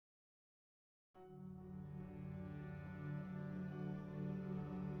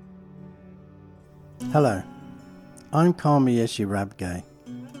Hello, I'm Karmayeshi Rabgay,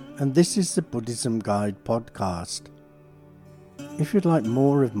 and this is the Buddhism Guide podcast. If you'd like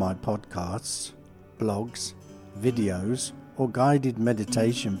more of my podcasts, blogs, videos, or guided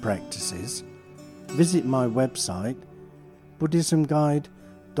meditation practices, visit my website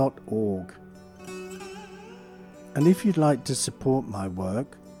buddhismguide.org. And if you'd like to support my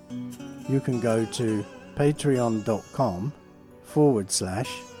work, you can go to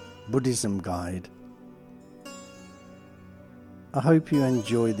patreon.com/Buddhism Guide. I hope you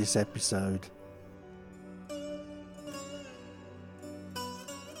enjoy this episode.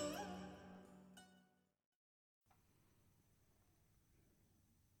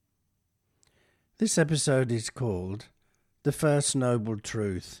 This episode is called The First Noble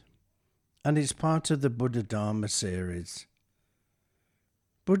Truth, and it's part of the Buddha Dharma series.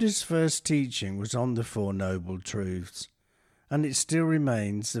 Buddha's first teaching was on the Four Noble Truths, and it still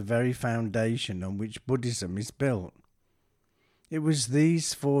remains the very foundation on which Buddhism is built. It was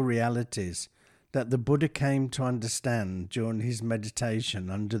these four realities that the Buddha came to understand during his meditation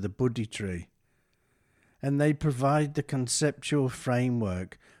under the Bodhi tree, and they provide the conceptual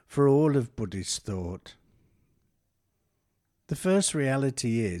framework for all of Buddhist thought. The first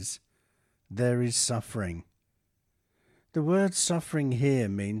reality is, there is suffering. The word suffering here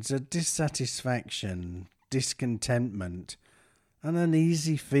means a dissatisfaction, discontentment, an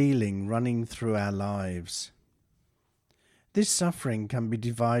uneasy feeling running through our lives. This suffering can be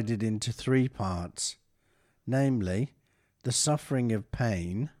divided into three parts, namely, the suffering of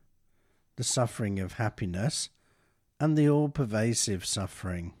pain, the suffering of happiness, and the all-pervasive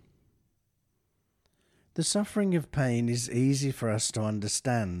suffering. The suffering of pain is easy for us to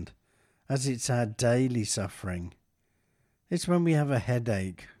understand, as it's our daily suffering. It's when we have a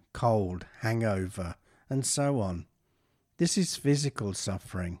headache, cold, hangover, and so on. This is physical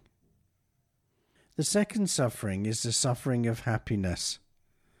suffering. The second suffering is the suffering of happiness.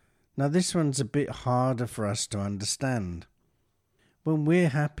 Now this one's a bit harder for us to understand. When we're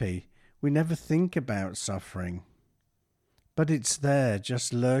happy, we never think about suffering. But it's there,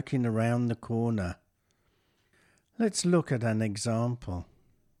 just lurking around the corner. Let's look at an example.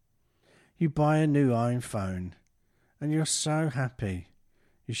 You buy a new iPhone, and you're so happy.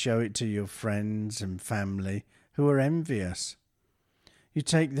 You show it to your friends and family who are envious. You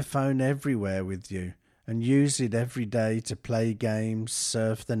take the phone everywhere with you and use it every day to play games,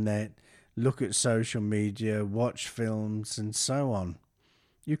 surf the net, look at social media, watch films, and so on.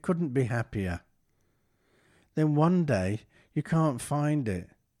 You couldn't be happier. Then one day you can't find it.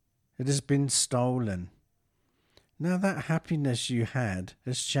 It has been stolen. Now that happiness you had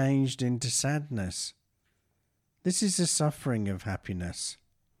has changed into sadness. This is the suffering of happiness.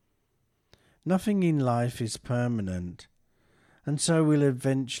 Nothing in life is permanent, and so will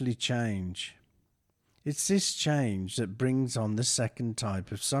eventually change. It's this change that brings on the second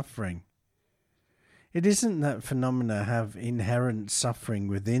type of suffering. It isn't that phenomena have inherent suffering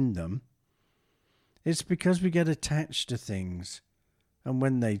within them. It's because we get attached to things, and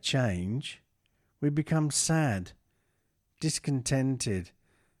when they change, we become sad, discontented,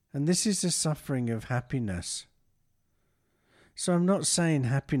 and this is the suffering of happiness. So I'm not saying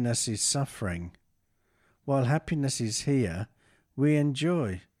happiness is suffering. While happiness is here, we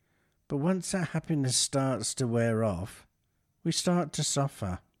enjoy, but once that happiness starts to wear off, we start to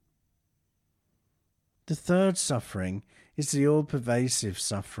suffer. The third suffering is the all-pervasive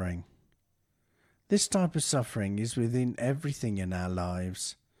suffering. This type of suffering is within everything in our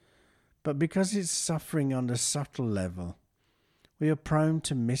lives, but because it's suffering on a subtle level, we are prone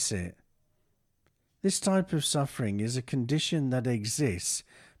to miss it. This type of suffering is a condition that exists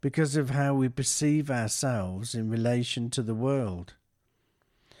because of how we perceive ourselves in relation to the world.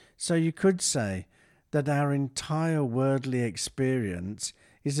 So you could say that our entire worldly experience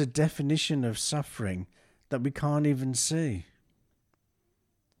is a definition of suffering that we can't even see.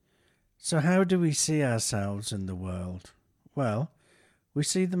 So how do we see ourselves in the world? Well, we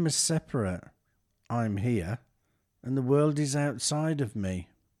see them as separate. I'm here, and the world is outside of me.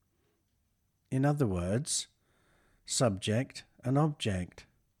 In other words, subject and object.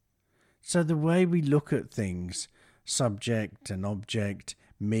 So the way we look at things, subject and object,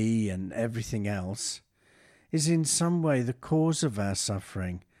 me and everything else, is in some way the cause of our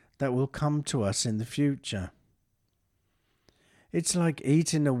suffering that will come to us in the future. It's like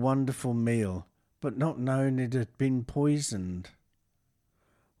eating a wonderful meal, but not knowing it had been poisoned.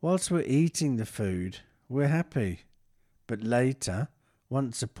 Whilst we're eating the food, we're happy, but later,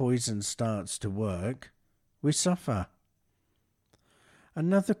 once the poison starts to work, we suffer.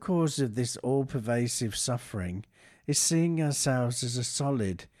 Another cause of this all-pervasive suffering is seeing ourselves as a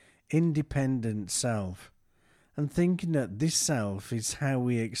solid, independent self, and thinking that this self is how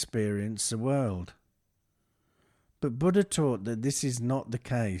we experience the world. But Buddha taught that this is not the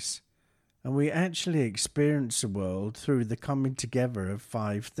case, and we actually experience the world through the coming together of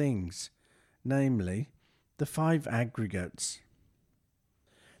 5 things, namely, the 5 aggregates.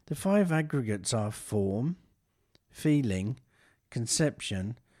 The 5 aggregates are form, feeling,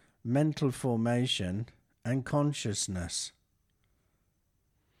 conception, mental formation, and consciousness.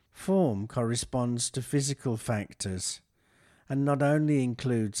 Form corresponds to physical factors, and not only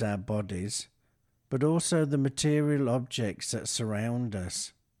includes our bodies, but also the material objects that surround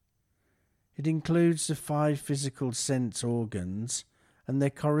us. It includes the 5 physical sense organs and their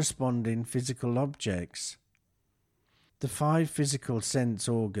corresponding physical objects. The 5 physical sense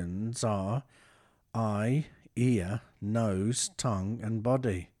organs are eye, ear, nose, tongue, and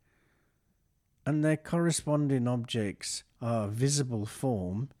body, and their corresponding objects are visible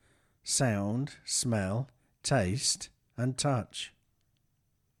form, sound, smell, taste, and touch.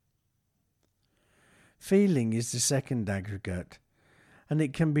 Feeling is the second aggregate, and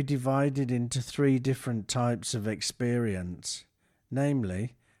it can be divided into 3 different types of experience,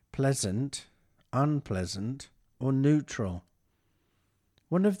 namely pleasant, unpleasant, or neutral.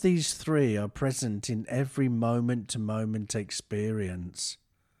 One of these 3 are present in every moment-to-moment experience.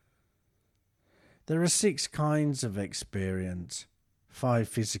 There are 6 kinds of experience, 5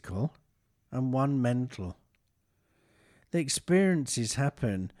 physical and 1 mental. The experiences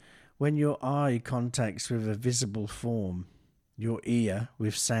happen when your eye contacts with a visible form, your ear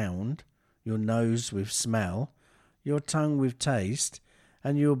with sound, your nose with smell, your tongue with taste,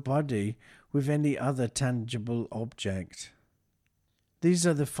 and your body with any other tangible object. These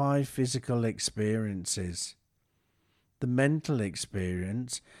are the 5 physical experiences. The mental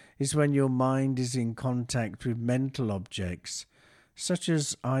experience is when your mind is in contact with mental objects, such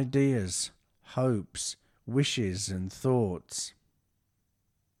as ideas, hopes, wishes, and thoughts.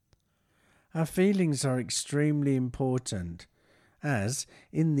 Our feelings are extremely important, as,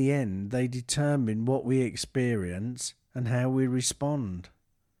 in the end, they determine what we experience and how we respond.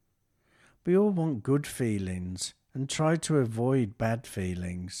 We all want good feelings and try to avoid bad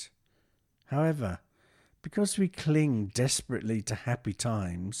feelings. However, because we cling desperately to happy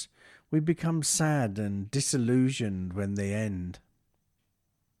times, we become sad and disillusioned when they end.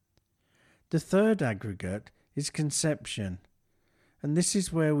 The third aggregate is conception, and this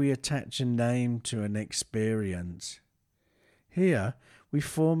is where we attach a name to an experience. Here, we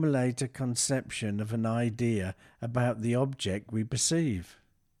formulate a conception of an idea about the object we perceive.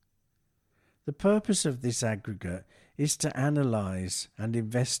 The purpose of this aggregate is to analyze and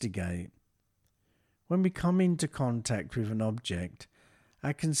investigate. When we come into contact with an object,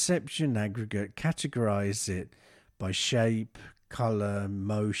 our conception aggregate categorizes it by shape, color,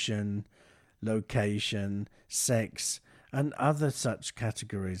 motion, location, sex, and other such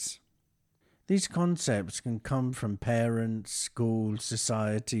categories. These concepts can come from parents, school,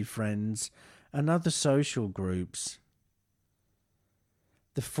 society, friends, and other social groups.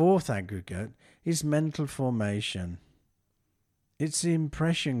 The fourth aggregate is mental formation. It's the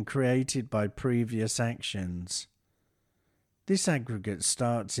impression created by previous actions. This aggregate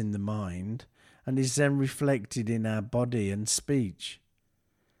starts in the mind and is then reflected in our body and speech.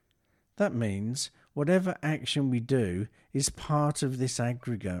 That means whatever action we do is part of this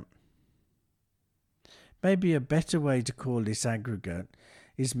aggregate. Maybe a better way to call this aggregate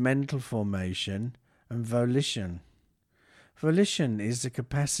is mental formation and volition. Volition is the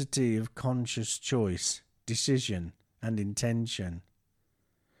capacity of conscious choice, decision, and intention.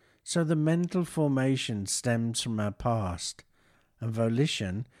 So the mental formation stems from our past, and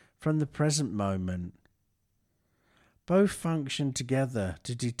volition from the present moment. Both function together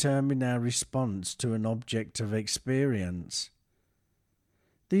to determine our response to an object of experience.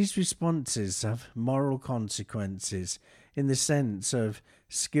 These responses have moral consequences in the sense of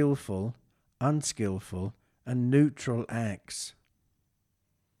skillful, unskillful, and neutral acts.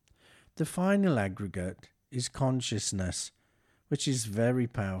 The final aggregate is consciousness, which is very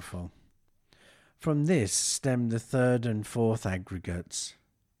powerful. From this stem the third and fourth aggregates.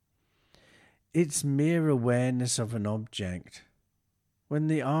 It's mere awareness of an object. When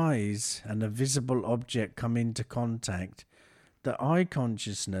the eyes and a visible object come into contact, the eye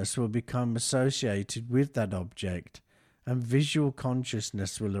consciousness will become associated with that object, and visual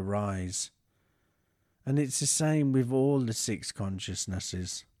consciousness will arise. And it's the same with all the 6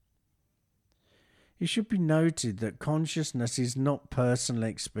 consciousnesses. It should be noted that consciousness is not personal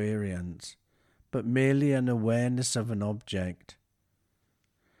experience, but merely an awareness of an object.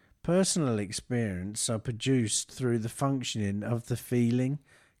 Personal experience are produced through the functioning of the feeling,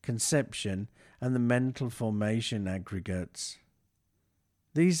 conception, and the mental formation aggregates.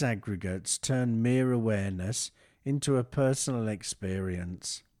 These aggregates turn mere awareness into a personal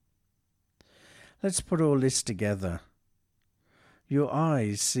experience. Let's put all this together. Your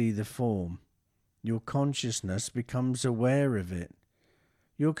eyes see the form. Your consciousness becomes aware of it.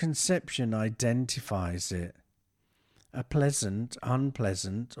 Your conception identifies it. A pleasant,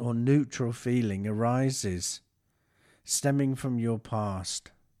 unpleasant, or neutral feeling arises, stemming from your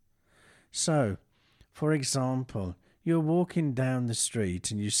past. So, for example, you're walking down the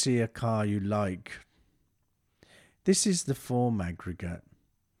street and you see a car you like. This is the form aggregate.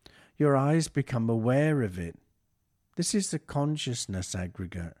 Your eyes become aware of it. This is the consciousness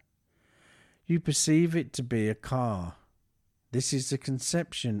aggregate. You perceive it to be a car. This is the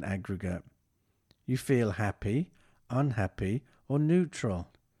conception aggregate. You feel happy, unhappy, or neutral.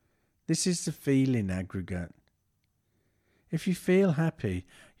 This is the feeling aggregate. If you feel happy,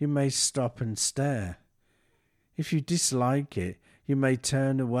 you may stop and stare. If you dislike it, you may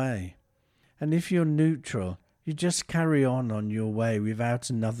turn away. And if you're neutral, you just carry on your way without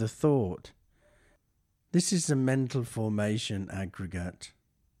another thought. This is the mental formation aggregate.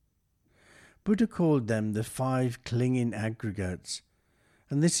 Buddha called them the 5 clinging aggregates,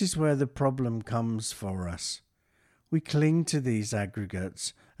 and this is where the problem comes for us. We cling to these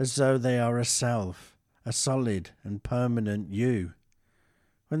aggregates as though they are a self, a solid and permanent you.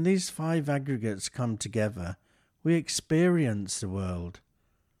 When these 5 aggregates come together, we experience the world.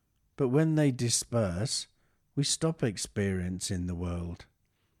 But when they disperse, we stop experiencing the world.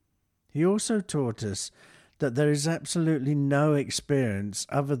 He also taught us that there is absolutely no experience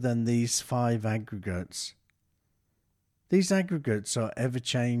other than these 5 aggregates. These aggregates are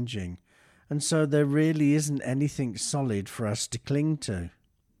ever-changing, and so there really isn't anything solid for us to cling to.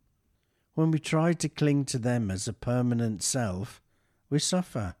 When we try to cling to them as a permanent self, we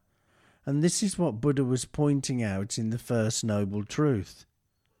suffer. And this is what Buddha was pointing out in the First Noble Truth.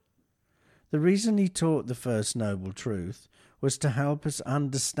 The reason he taught the First Noble Truth was to help us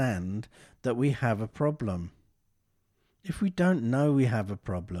understand that we have a problem. If we don't know we have a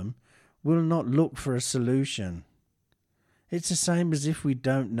problem, we'll not look for a solution. It's the same as if we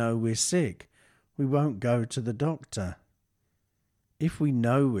don't know we're sick, we won't go to the doctor. If we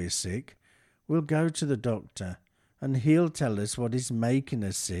know we're sick, we'll go to the doctor, and he'll tell us what is making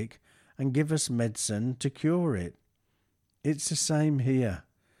us sick and give us medicine to cure it. It's the same here.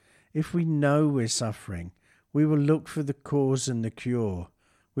 If we know we're suffering, we will look for the cause and the cure,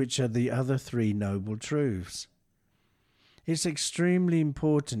 which are the other 3 noble truths. It's extremely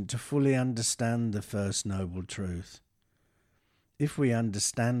important to fully understand the First Noble Truth. If we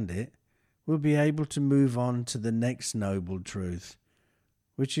understand it, we'll be able to move on to the next Noble Truth,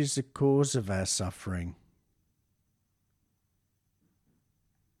 which is the cause of our suffering.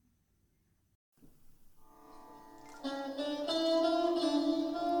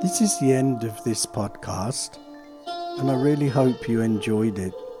 This is the end of this podcast, and I really hope you enjoyed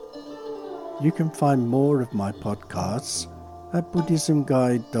it. You can find more of my podcasts at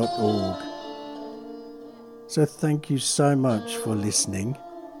buddhismguide.org. So thank you so much for listening,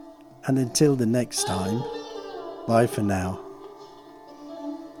 and until the next time, bye for now.